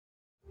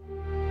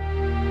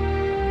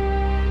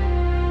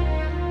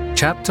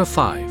Chapter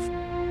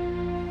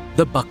 5.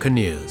 The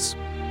Buccaneers.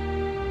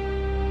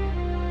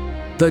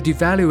 The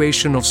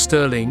devaluation of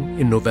sterling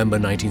in November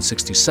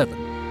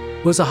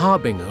 1967 was a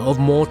harbinger of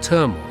more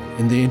turmoil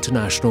in the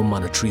international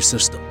monetary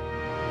system.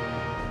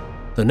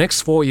 The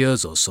next 4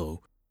 years or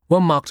so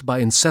were marked by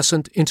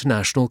incessant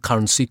international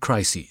currency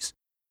crises,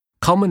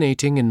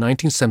 culminating in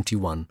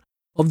 1971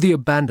 of the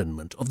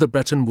abandonment of the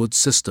Bretton Woods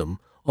system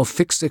of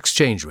fixed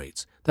exchange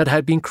rates that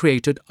had been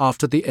created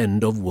after the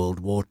end of World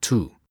War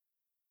II.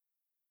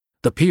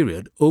 The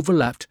period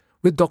overlapped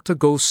with Dr.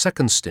 Goh's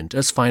second stint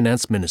as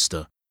finance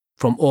minister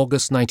from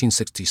August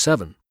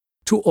 1967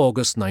 to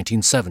August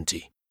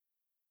 1970.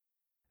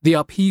 The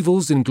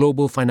upheavals in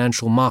global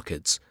financial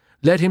markets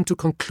led him to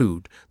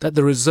conclude that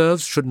the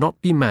reserves should not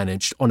be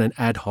managed on an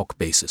ad hoc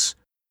basis.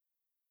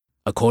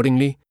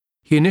 Accordingly,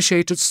 he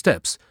initiated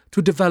steps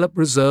to develop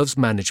reserves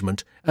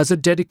management as a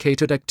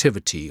dedicated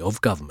activity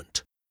of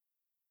government.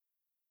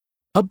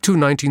 Up to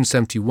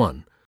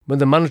 1971, when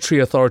the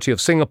Monetary Authority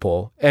of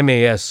Singapore,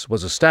 MAS,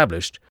 was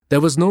established, there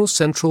was no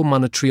central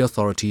monetary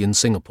authority in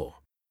Singapore.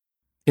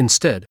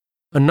 Instead,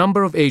 a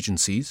number of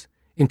agencies,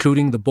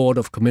 including the Board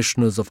of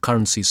Commissioners of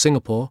Currency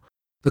Singapore,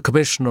 the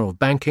Commissioner of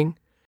Banking,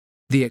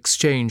 the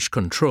Exchange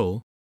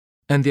Control,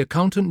 and the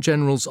Accountant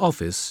General's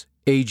Office,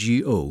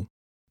 AGO,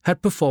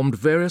 had performed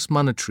various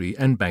monetary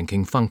and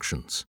banking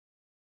functions.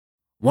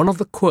 One of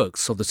the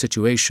quirks of the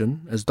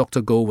situation, as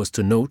Dr. Goh was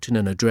to note in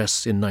an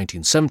address in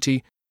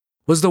 1970,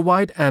 was the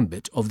wide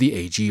ambit of the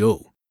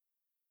AGO.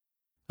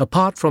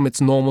 Apart from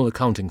its normal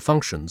accounting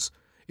functions,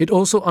 it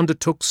also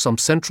undertook some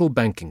central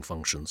banking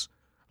functions,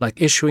 like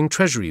issuing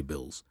treasury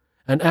bills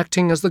and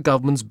acting as the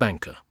government's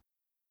banker.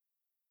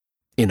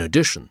 In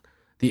addition,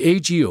 the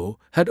AGO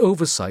had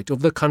oversight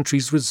of the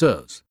country's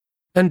reserves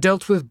and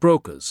dealt with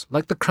brokers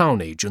like the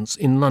Crown agents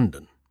in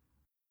London.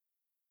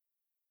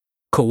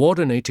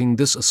 Coordinating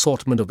this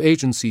assortment of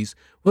agencies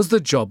was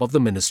the job of the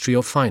Ministry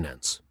of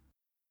Finance.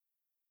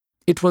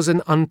 It was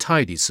an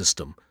untidy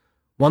system,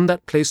 one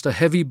that placed a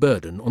heavy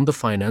burden on the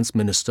finance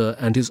minister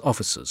and his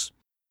officers.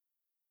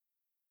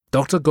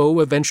 Dr.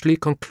 Goh eventually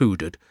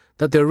concluded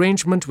that the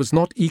arrangement was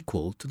not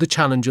equal to the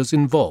challenges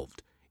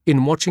involved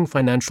in watching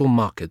financial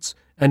markets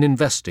and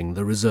investing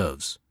the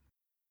reserves.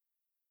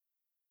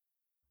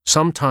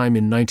 Sometime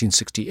in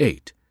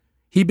 1968,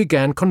 he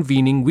began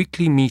convening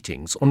weekly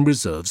meetings on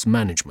reserves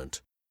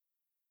management.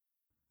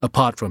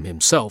 Apart from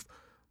himself,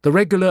 the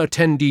regular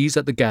attendees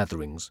at the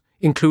gatherings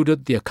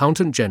included the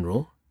Accountant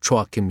General,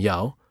 Chua Kim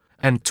Yao,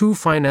 and 2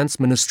 finance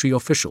ministry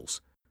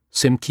officials,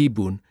 Sim Ki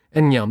Boon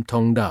and Nyam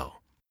Tong Dao.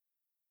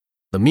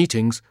 The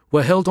meetings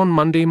were held on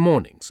Monday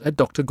mornings at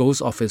Dr.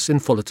 Goh's office in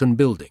Fullerton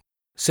Building,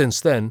 since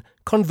then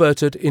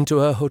converted into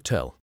a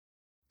hotel.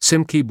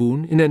 Sim Ki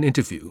Boon, in an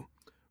interview,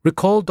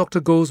 recalled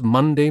Dr. Goh's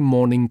Monday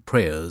morning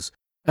prayers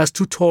as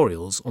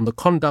tutorials on the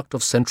conduct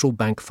of central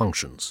bank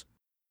functions.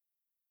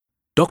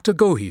 Dr.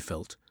 Goh, he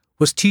felt,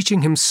 was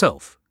teaching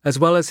himself as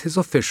well as his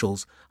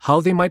officials how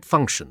they might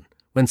function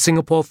when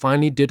Singapore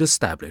finally did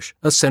establish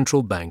a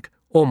central bank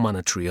or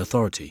monetary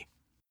authority.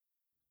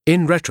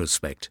 In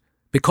retrospect,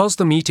 because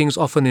the meetings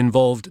often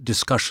involved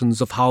discussions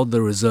of how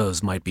the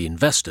reserves might be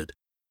invested,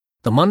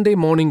 the Monday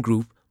morning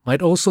group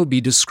might also be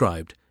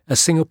described as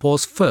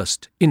Singapore's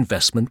first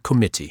investment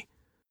committee.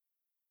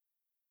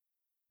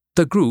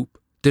 The group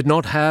did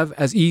not have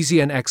as easy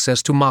an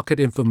access to market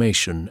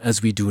information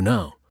as we do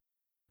now.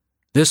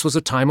 This was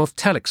a time of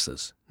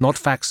telexes, not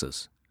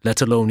faxes, let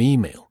alone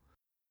email.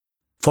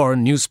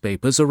 Foreign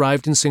newspapers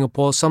arrived in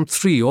Singapore some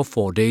 3 or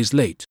 4 days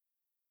late.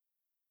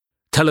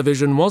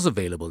 Television was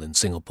available in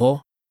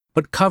Singapore,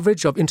 but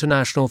coverage of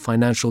international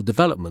financial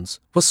developments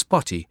was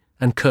spotty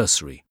and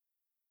cursory.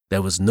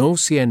 There was no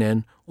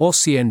CNN or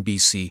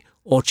CNBC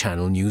or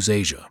Channel News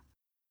Asia.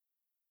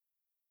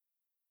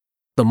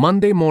 The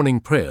Monday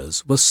morning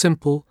prayers were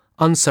simple,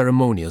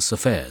 unceremonious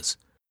affairs.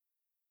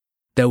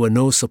 There were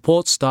no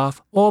support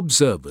staff or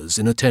observers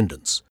in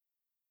attendance.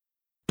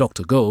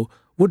 Dr. Goh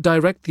would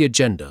direct the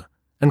agenda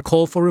and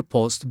call for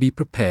reports to be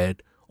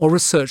prepared or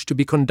research to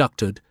be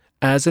conducted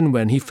as and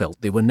when he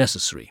felt they were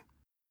necessary.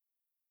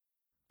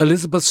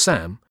 Elizabeth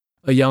Sam,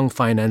 a young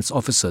finance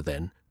officer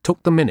then,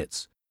 took the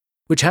minutes,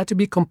 which had to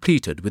be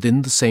completed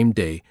within the same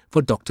day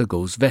for Dr.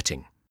 Goh's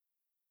vetting.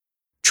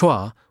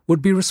 Chua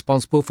would be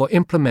responsible for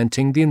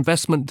implementing the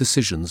investment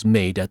decisions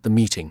made at the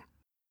meeting.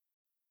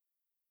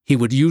 He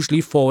would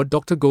usually forward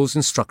Dr. Goh's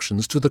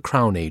instructions to the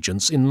Crown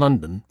agents in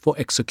London for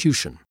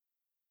execution.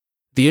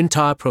 The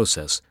entire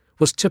process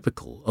was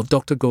typical of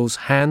Dr. Goh's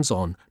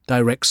hands-on,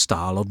 direct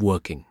style of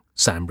working,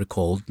 Sam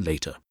recalled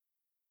later.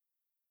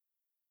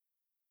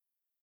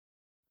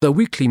 The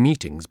weekly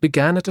meetings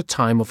began at a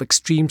time of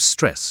extreme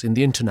stress in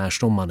the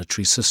international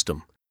monetary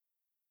system.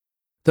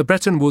 The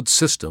Bretton Woods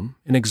system,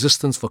 in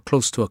existence for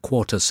close to a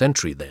quarter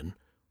century then,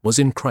 was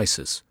in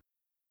crisis.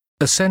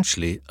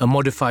 Essentially a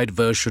modified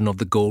version of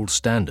the gold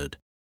standard,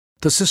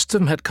 the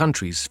system had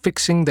countries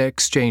fixing their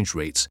exchange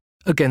rates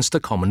against a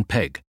common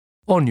peg,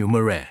 or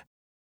numeraire,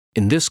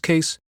 in this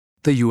case,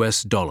 the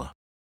US dollar.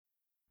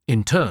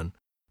 In turn,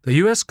 the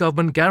US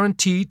government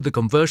guaranteed the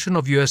conversion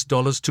of US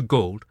dollars to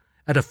gold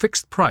at a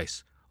fixed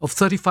price of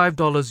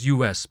 $35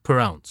 US per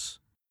ounce.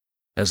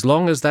 As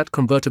long as that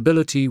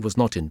convertibility was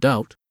not in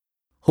doubt,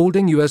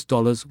 holding US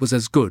dollars was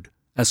as good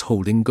as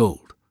holding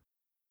gold.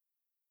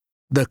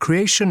 The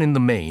creation in the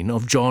main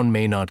of John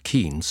Maynard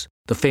Keynes,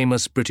 the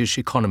famous British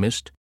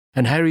economist,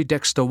 and Harry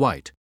Dexter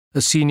White,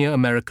 a senior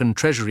American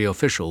Treasury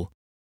official,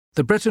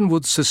 the Bretton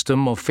Woods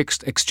system of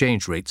fixed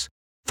exchange rates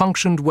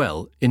functioned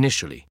well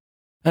initially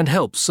and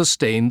helped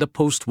sustain the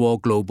post-war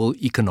global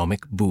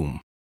economic boom.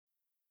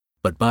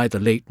 But by the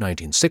late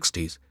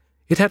 1960s,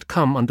 it had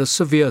come under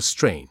severe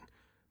strain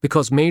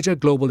because major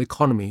global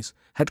economies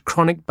had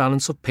chronic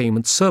balance of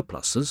payment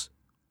surpluses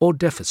or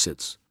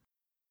deficits.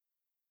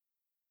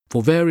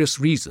 For various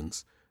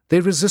reasons, they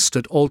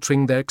resisted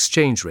altering their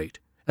exchange rate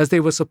as they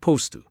were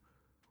supposed to,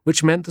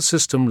 which meant the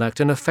system lacked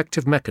an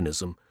effective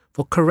mechanism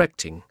for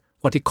correcting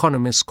what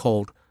economists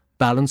called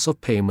balance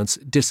of payments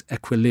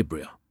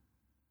disequilibria.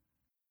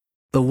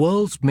 The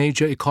world's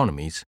major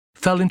economies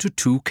fell into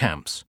two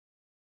camps.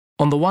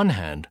 On the one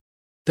hand,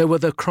 there were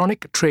the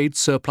chronic trade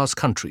surplus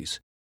countries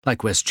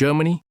like West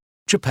Germany,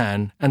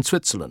 Japan, and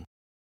Switzerland,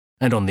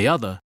 and on the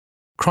other,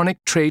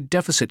 chronic trade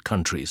deficit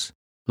countries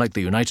like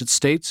the United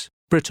States,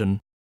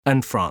 Britain,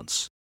 and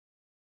France.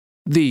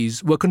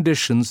 These were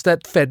conditions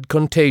that fed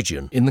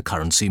contagion in the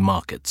currency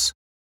markets.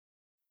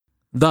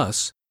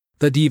 Thus,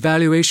 the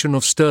devaluation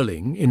of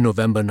sterling in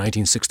November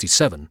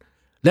 1967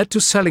 led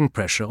to selling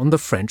pressure on the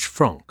French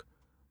franc,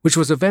 which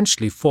was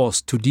eventually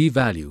forced to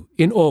devalue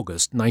in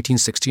August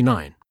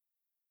 1969.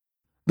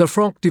 The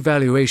franc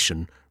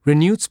devaluation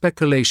renewed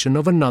speculation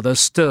of another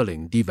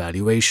sterling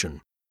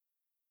devaluation.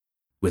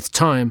 With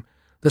time,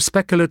 the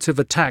speculative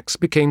attacks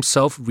became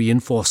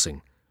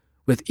self-reinforcing,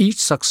 with each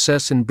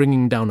success in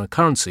bringing down a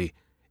currency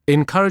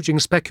encouraging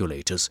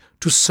speculators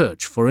to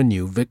search for a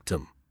new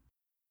victim.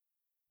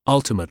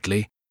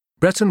 Ultimately,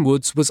 Bretton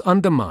Woods was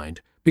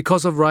undermined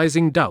because of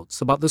rising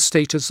doubts about the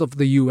status of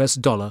the US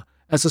dollar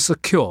as a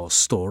secure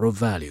store of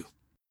value.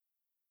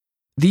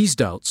 These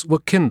doubts were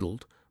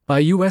kindled by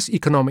US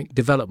economic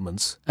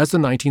developments as the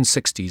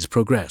 1960s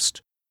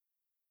progressed.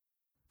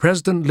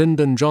 President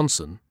Lyndon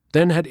Johnson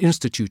then had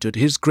instituted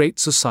his Great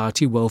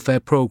Society welfare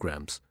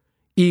programs,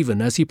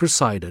 even as he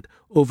presided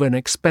over an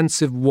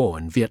expensive war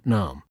in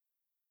Vietnam.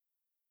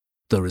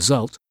 The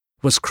result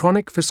was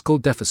chronic fiscal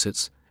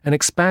deficits and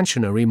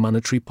expansionary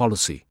monetary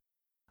policy,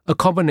 a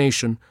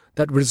combination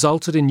that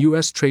resulted in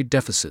U.S. trade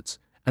deficits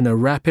and a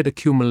rapid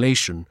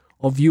accumulation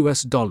of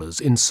U.S. dollars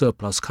in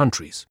surplus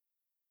countries.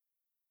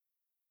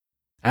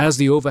 As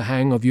the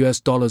overhang of U.S.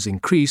 dollars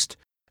increased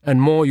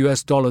and more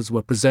U.S. dollars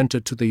were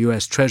presented to the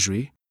U.S.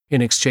 Treasury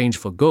in exchange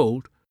for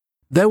gold,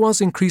 there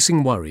was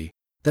increasing worry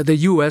that the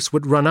U.S.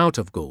 would run out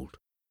of gold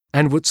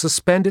and would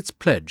suspend its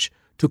pledge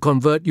to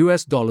convert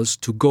U.S. dollars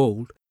to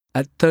gold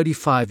at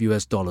 $35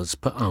 US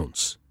per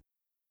ounce.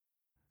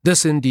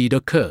 This indeed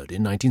occurred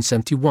in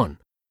 1971,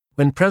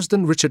 when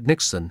President Richard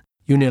Nixon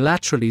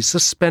unilaterally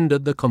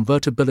suspended the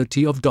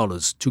convertibility of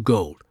dollars to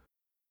gold.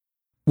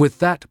 With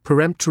that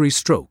peremptory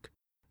stroke,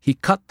 he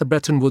cut the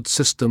Bretton Woods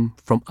system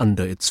from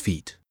under its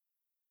feet.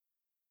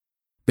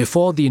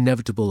 Before the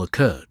inevitable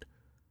occurred,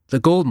 the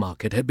gold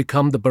market had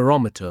become the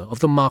barometer of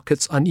the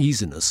market's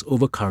uneasiness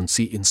over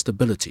currency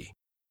instability.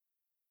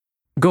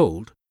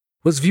 Gold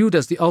was viewed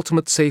as the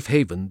ultimate safe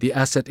haven the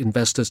asset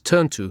investors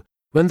turned to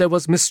when there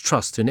was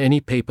mistrust in any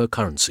paper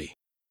currency.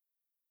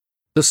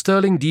 The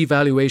sterling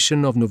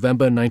devaluation of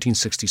November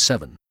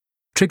 1967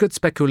 triggered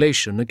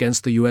speculation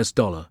against the US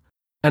dollar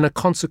and a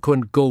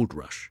consequent gold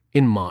rush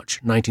in March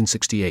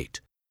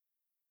 1968.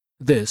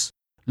 This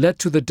led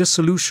to the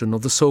dissolution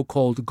of the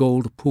so-called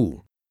gold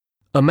pool,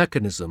 a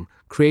mechanism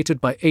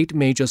created by 8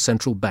 major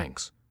central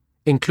banks,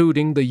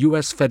 including the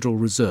U.S. Federal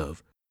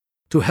Reserve,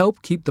 to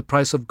help keep the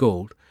price of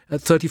gold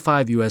at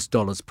 $35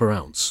 US per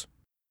ounce.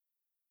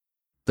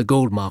 The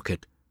gold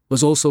market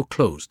was also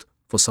closed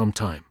for some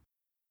time.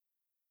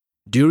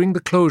 During the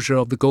closure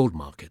of the gold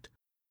market,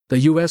 the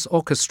U.S.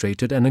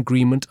 orchestrated an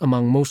agreement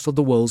among most of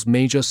the world's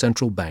major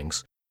central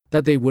banks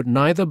that they would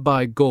neither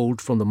buy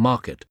gold from the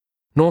market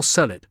nor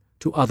sell it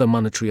to other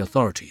monetary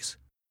authorities.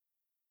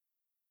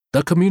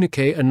 The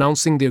communiqué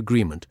announcing the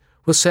agreement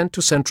was sent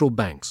to central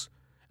banks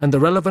and the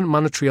relevant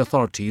monetary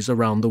authorities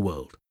around the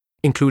world,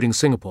 including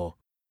Singapore,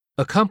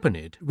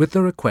 accompanied with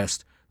the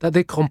request that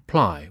they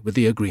comply with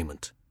the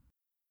agreement.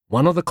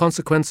 One of the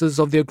consequences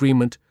of the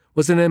agreement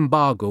was an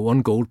embargo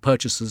on gold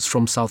purchases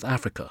from South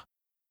Africa,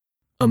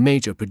 a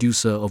major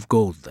producer of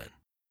gold then.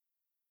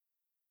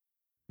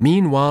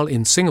 Meanwhile,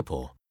 in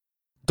Singapore,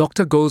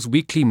 Dr. Goh's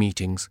weekly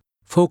meetings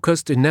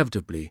focused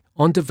inevitably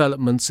on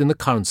developments in the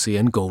currency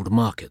and gold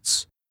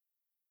markets.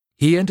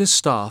 He and his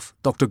staff,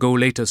 Dr. Goh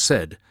later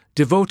said,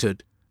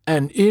 devoted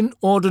an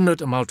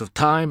inordinate amount of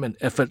time and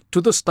effort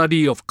to the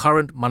study of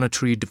current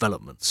monetary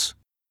developments.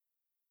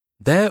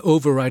 Their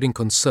overriding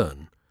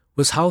concern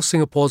was how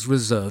Singapore's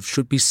reserves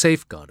should be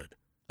safeguarded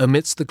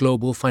amidst the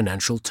global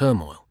financial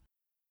turmoil.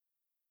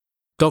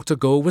 Dr.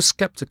 Goh was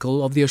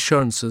skeptical of the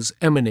assurances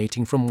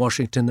emanating from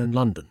Washington and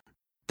London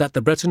that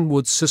the Bretton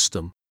Woods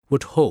system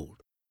would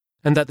hold,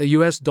 and that the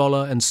US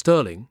dollar and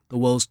sterling, the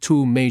world's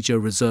two major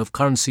reserve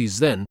currencies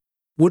then,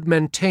 would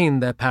maintain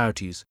their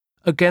parities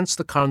against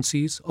the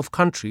currencies of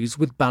countries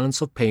with balance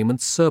of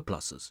payments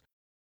surpluses,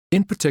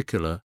 in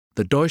particular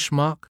the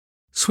Deutschmark,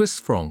 Swiss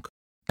franc,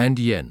 and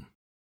yen.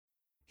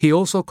 He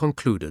also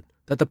concluded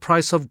that the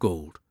price of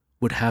gold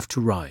would have to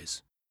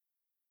rise.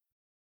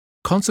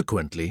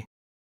 Consequently,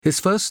 his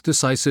first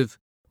decisive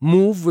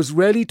move was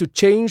really to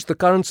change the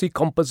currency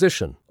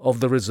composition of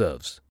the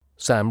reserves,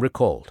 Sam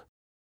recalled.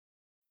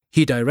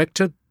 He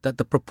directed that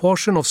the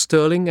proportion of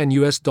sterling and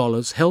US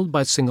dollars held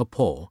by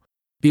Singapore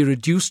be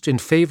reduced in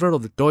favor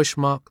of the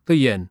Deutschmark, the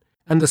yen,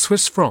 and the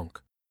Swiss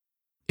franc.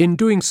 In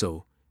doing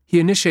so, he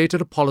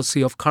initiated a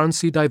policy of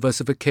currency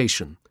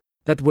diversification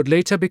that would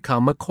later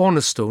become a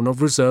cornerstone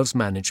of reserves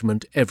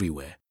management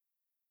everywhere.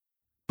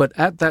 But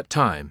at that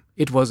time,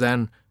 it was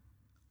an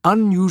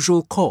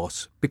unusual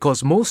course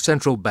because most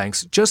central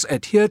banks just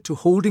adhered to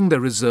holding their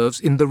reserves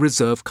in the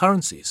reserve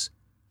currencies,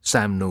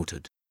 Sam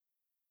noted.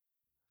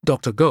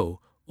 Dr. Goh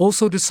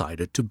also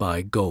decided to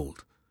buy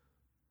gold.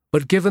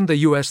 But given the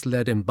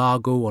US-led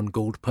embargo on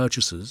gold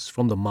purchases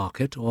from the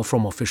market or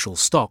from official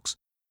stocks,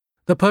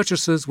 the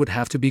purchases would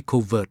have to be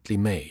covertly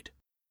made.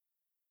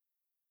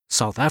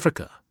 South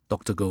Africa,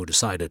 Dr. Goh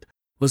decided,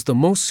 was the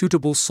most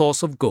suitable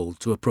source of gold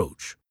to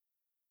approach.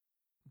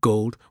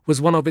 Gold was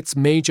one of its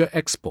major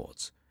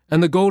exports,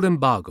 and the gold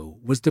embargo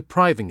was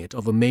depriving it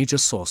of a major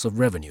source of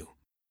revenue.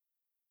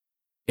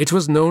 It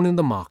was known in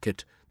the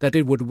market that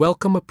it would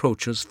welcome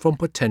approaches from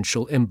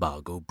potential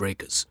embargo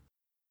breakers.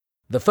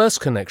 The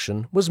first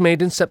connection was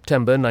made in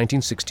September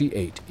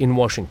 1968 in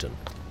Washington,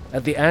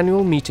 at the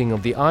annual meeting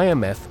of the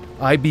IMF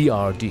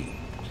IBRD,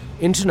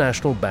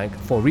 International Bank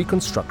for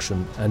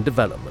Reconstruction and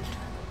Development.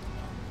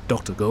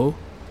 Dr. Goh,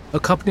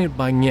 accompanied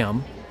by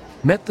Ngiam,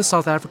 met the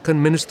South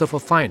African Minister for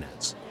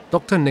Finance,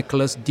 Dr.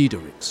 Nicholas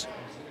Diedericks.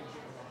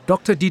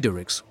 Dr.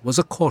 Diedericks was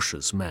a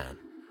cautious man.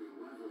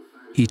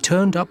 He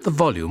turned up the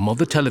volume of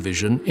the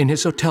television in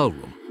his hotel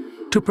room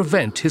to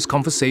prevent his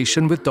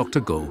conversation with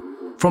Dr. Goh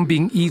from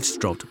being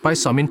eavesdropped by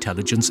some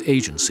intelligence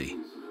agency.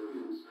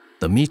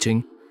 The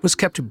meeting was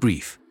kept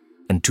brief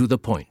and to the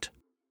point.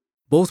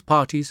 Both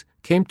parties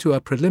came to a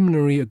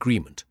preliminary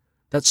agreement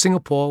that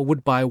Singapore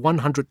would buy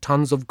 100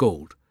 tons of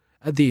gold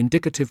at the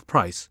indicative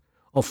price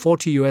of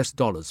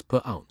 $40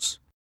 per ounce.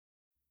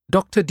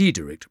 Dr.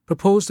 Diederich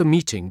proposed a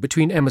meeting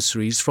between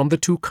emissaries from the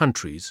two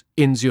countries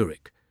in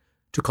Zurich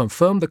to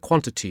confirm the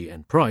quantity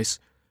and price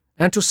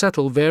and to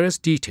settle various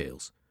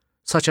details,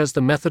 such as the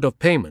method of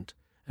payment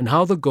and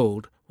how the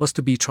gold was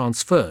to be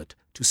transferred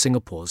to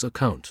Singapore's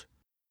account.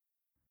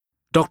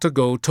 Dr.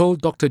 Goh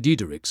told Dr.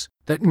 Diedericks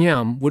that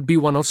Ngiam would be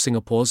one of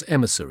Singapore's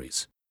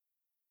emissaries.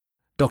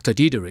 Dr.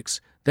 Diedericks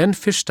then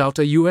fished out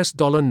a US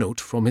dollar note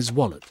from his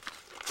wallet,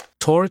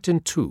 tore it in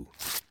two,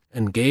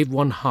 and gave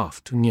one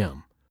half to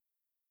Ngiam.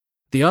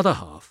 The other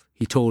half,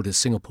 he told his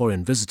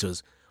Singaporean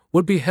visitors,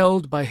 would be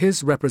held by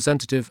his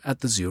representative at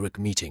the Zurich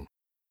meeting.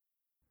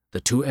 The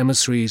two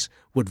emissaries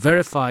would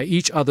verify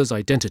each other's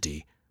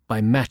identity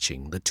by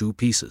matching the two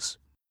pieces.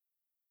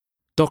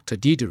 Dr.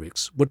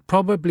 Diedericks would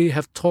probably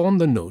have torn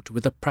the note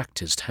with a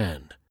practiced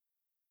hand.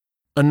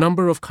 A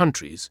number of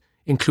countries,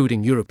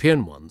 including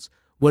European ones,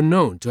 were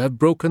known to have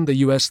broken the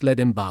US-led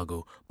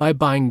embargo by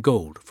buying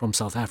gold from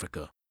South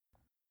Africa.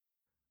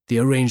 The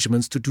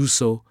arrangements to do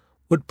so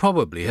would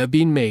probably have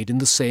been made in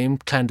the same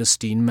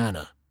clandestine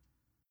manner.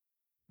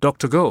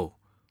 Dr. Goh,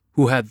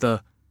 who had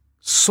the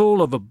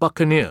soul of a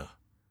buccaneer,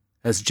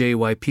 as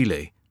J.Y.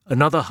 Pillay,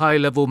 another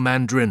high-level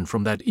Mandarin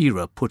from that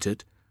era, put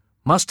it,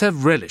 must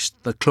have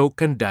relished the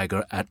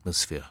cloak-and-dagger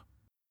atmosphere.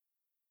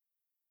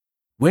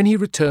 When he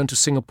returned to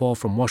Singapore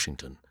from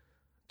Washington,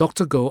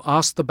 Dr. Goh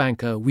asked the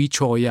banker Wee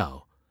Cho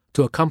Yao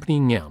to accompany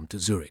Ngiam to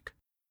Zurich.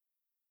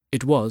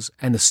 It was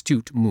an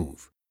astute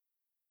move.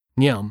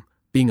 Ngiam,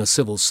 being a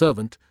civil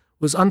servant,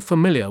 was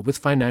unfamiliar with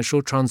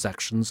financial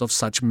transactions of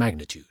such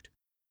magnitude.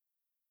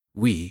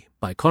 Wee,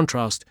 by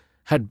contrast,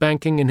 had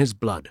banking in his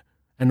blood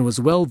and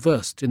was well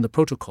versed in the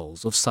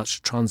protocols of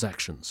such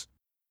transactions.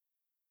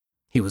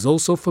 He was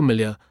also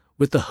familiar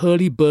with the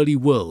hurly-burly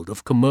world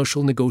of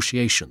commercial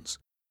negotiations,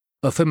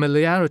 a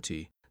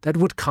familiarity that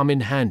would come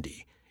in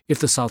handy if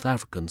the South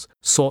Africans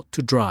sought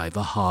to drive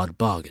a hard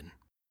bargain.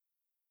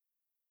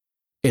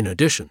 In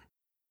addition,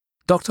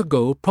 Dr.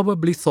 Goh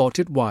probably thought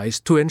it wise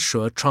to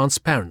ensure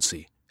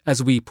transparency,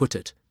 as we put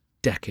it,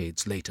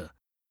 decades later.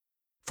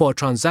 For a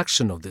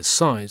transaction of this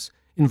size,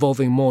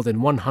 involving more than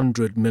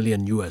 $100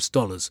 million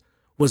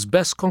was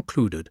best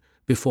concluded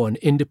before an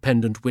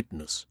independent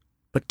witness,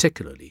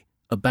 particularly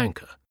a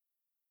banker.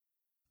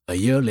 A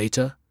year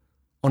later,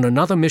 on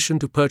another mission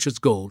to purchase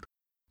gold,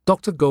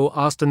 Dr. Goh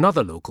asked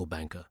another local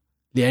banker,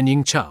 Lien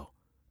Ying Chow,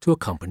 to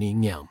accompany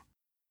Ngiam.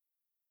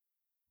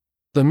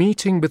 The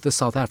meeting with the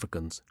South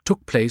Africans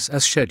took place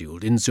as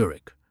scheduled in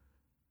Zurich.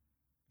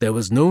 There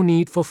was no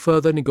need for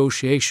further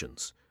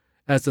negotiations,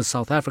 as the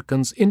South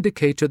Africans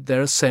indicated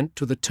their assent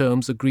to the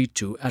terms agreed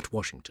to at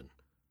Washington.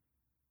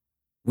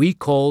 We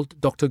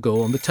called Dr.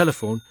 Goh on the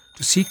telephone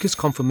to seek his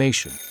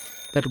confirmation,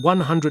 that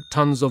 100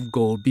 tons of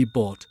gold be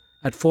bought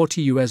at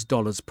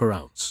 $40 per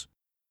ounce.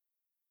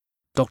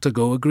 Dr.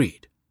 Goh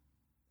agreed,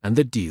 and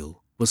the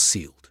deal was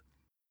sealed.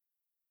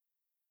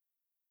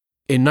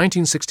 In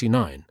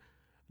 1969,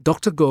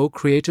 Dr. Goh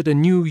created a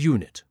new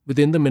unit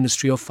within the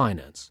Ministry of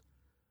Finance,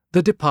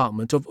 the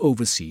Department of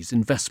Overseas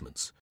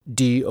Investments,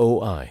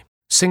 DOI.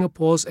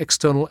 Singapore's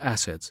external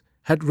assets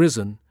had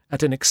risen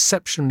at an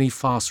exceptionally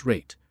fast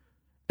rate,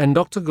 and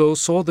Dr. Goh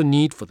saw the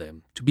need for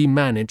them to be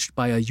managed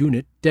by a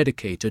unit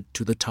dedicated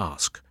to the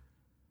task.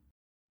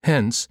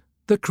 Hence,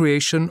 the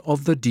creation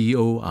of the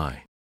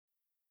DOI.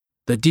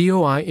 The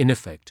DOI, in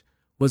effect,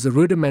 was a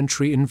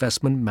rudimentary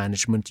investment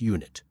management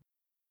unit,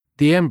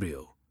 the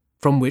embryo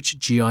from which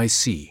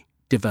GIC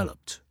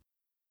developed.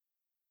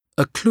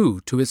 A clue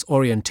to its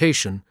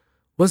orientation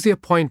was the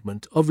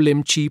appointment of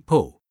Lim Chi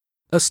Po,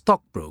 a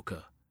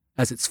stockbroker,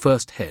 as its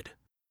first head.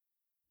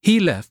 He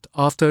left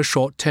after a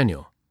short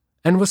tenure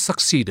and was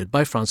succeeded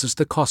by Francis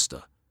da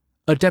Costa,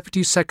 a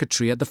deputy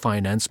secretary at the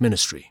Finance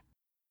Ministry.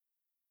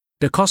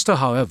 Da Costa,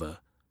 however,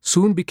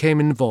 soon became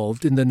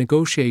involved in the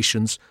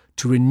negotiations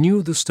to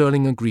renew the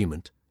sterling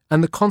agreement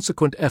and the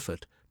consequent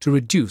effort to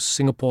reduce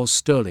Singapore's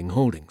sterling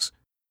holdings.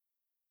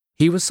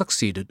 He was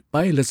succeeded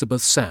by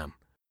Elizabeth Sam.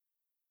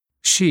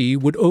 She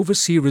would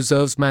oversee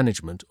reserves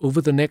management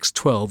over the next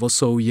 12 or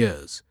so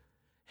years,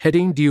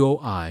 heading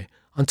DOI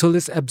until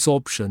its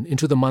absorption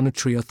into the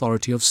Monetary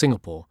Authority of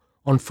Singapore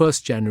on 1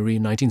 January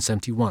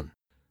 1971,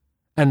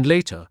 and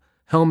later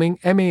helming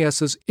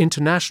MAS's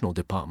International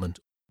Department,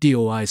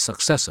 DOI's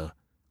successor,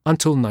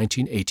 until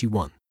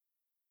 1981.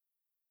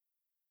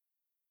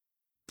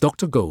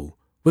 Dr. Goh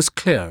was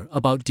clear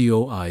about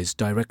DOI's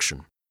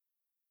direction.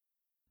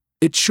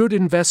 It should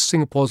invest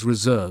Singapore's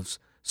reserves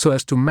so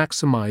as to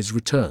maximize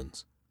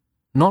returns,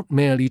 not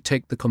merely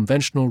take the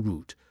conventional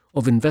route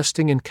of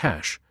investing in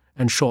cash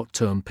and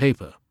short-term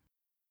paper.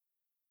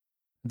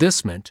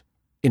 This meant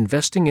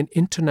investing in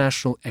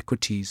international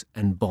equities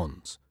and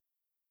bonds.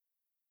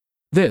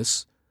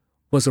 This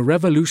was a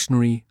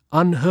revolutionary,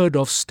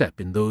 unheard-of step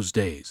in those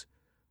days,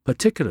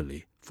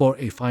 particularly for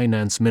a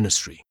finance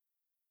ministry.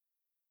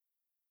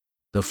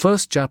 The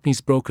first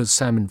Japanese brokers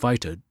Sam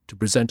invited to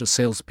present a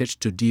sales pitch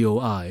to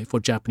DOI for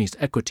Japanese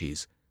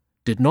equities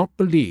did not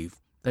believe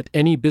that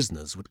any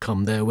business would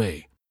come their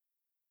way.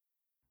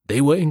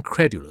 They were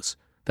incredulous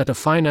that a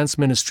finance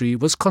ministry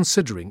was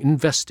considering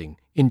investing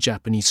in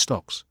Japanese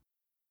stocks.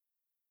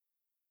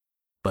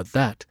 But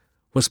that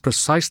was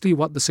precisely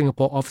what the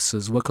Singapore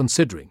officers were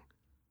considering,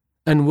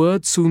 and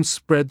word soon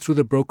spread through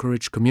the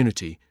brokerage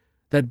community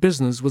that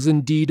business was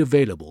indeed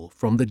available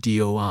from the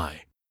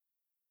DOI.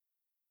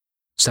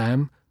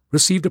 Sam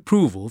received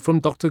approval from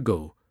Dr.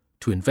 Goh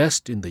to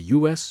invest in the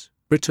US,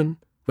 Britain,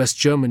 West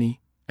Germany,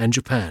 and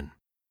Japan.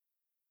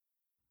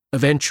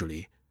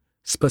 Eventually,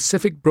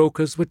 specific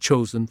brokers were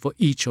chosen for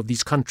each of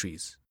these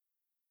countries: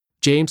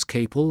 James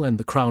Capel and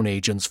the Crown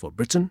Agents for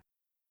Britain,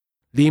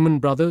 Lehman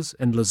Brothers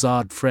and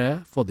Lazard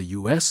Frere for the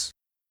US,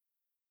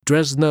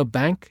 Dresdner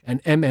Bank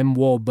and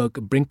Warburg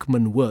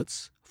Brinkmann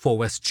Wirtz for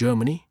West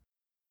Germany,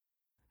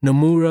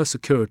 Nomura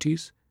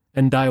Securities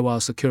and Daiwa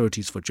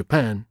Securities for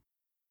Japan,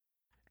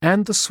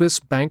 and the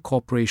Swiss Bank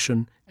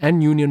Corporation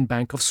and Union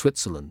Bank of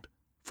Switzerland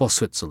for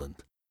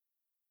Switzerland.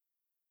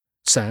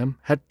 Sam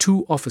had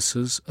 2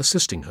 officers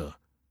assisting her,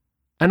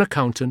 an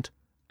accountant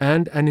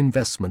and an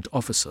investment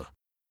officer.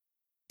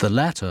 The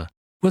latter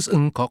was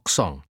Ng Kok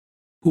Song,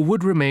 who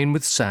would remain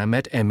with Sam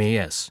at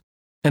MAS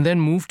and then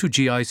move to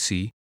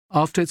GIC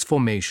after its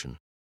formation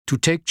to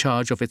take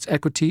charge of its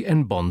equity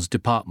and bonds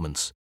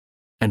departments,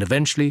 and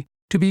eventually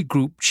to be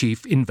Group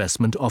Chief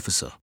Investment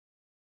Officer.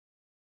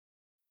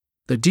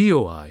 The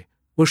DOI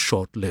was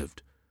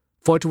short-lived,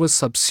 for it was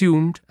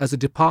subsumed as a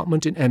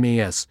department in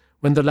MAS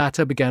when the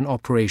latter began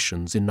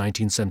operations in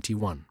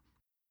 1971.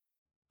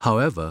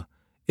 However,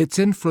 its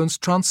influence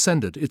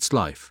transcended its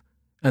life,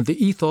 and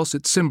the ethos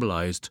it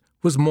symbolized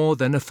was more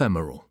than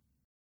ephemeral.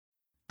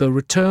 The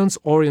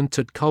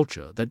returns-oriented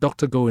culture that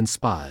Dr. Goh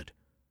inspired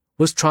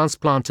was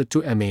transplanted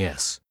to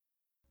MAS,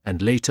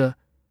 and later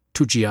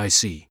to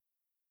GIC.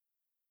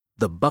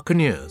 The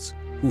Buccaneers,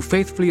 who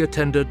faithfully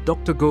attended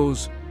Dr.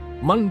 Goh's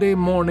Monday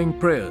morning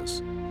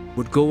prayers,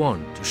 would go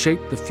on to shape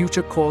the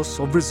future course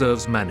of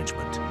reserves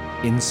management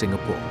in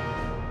Singapore.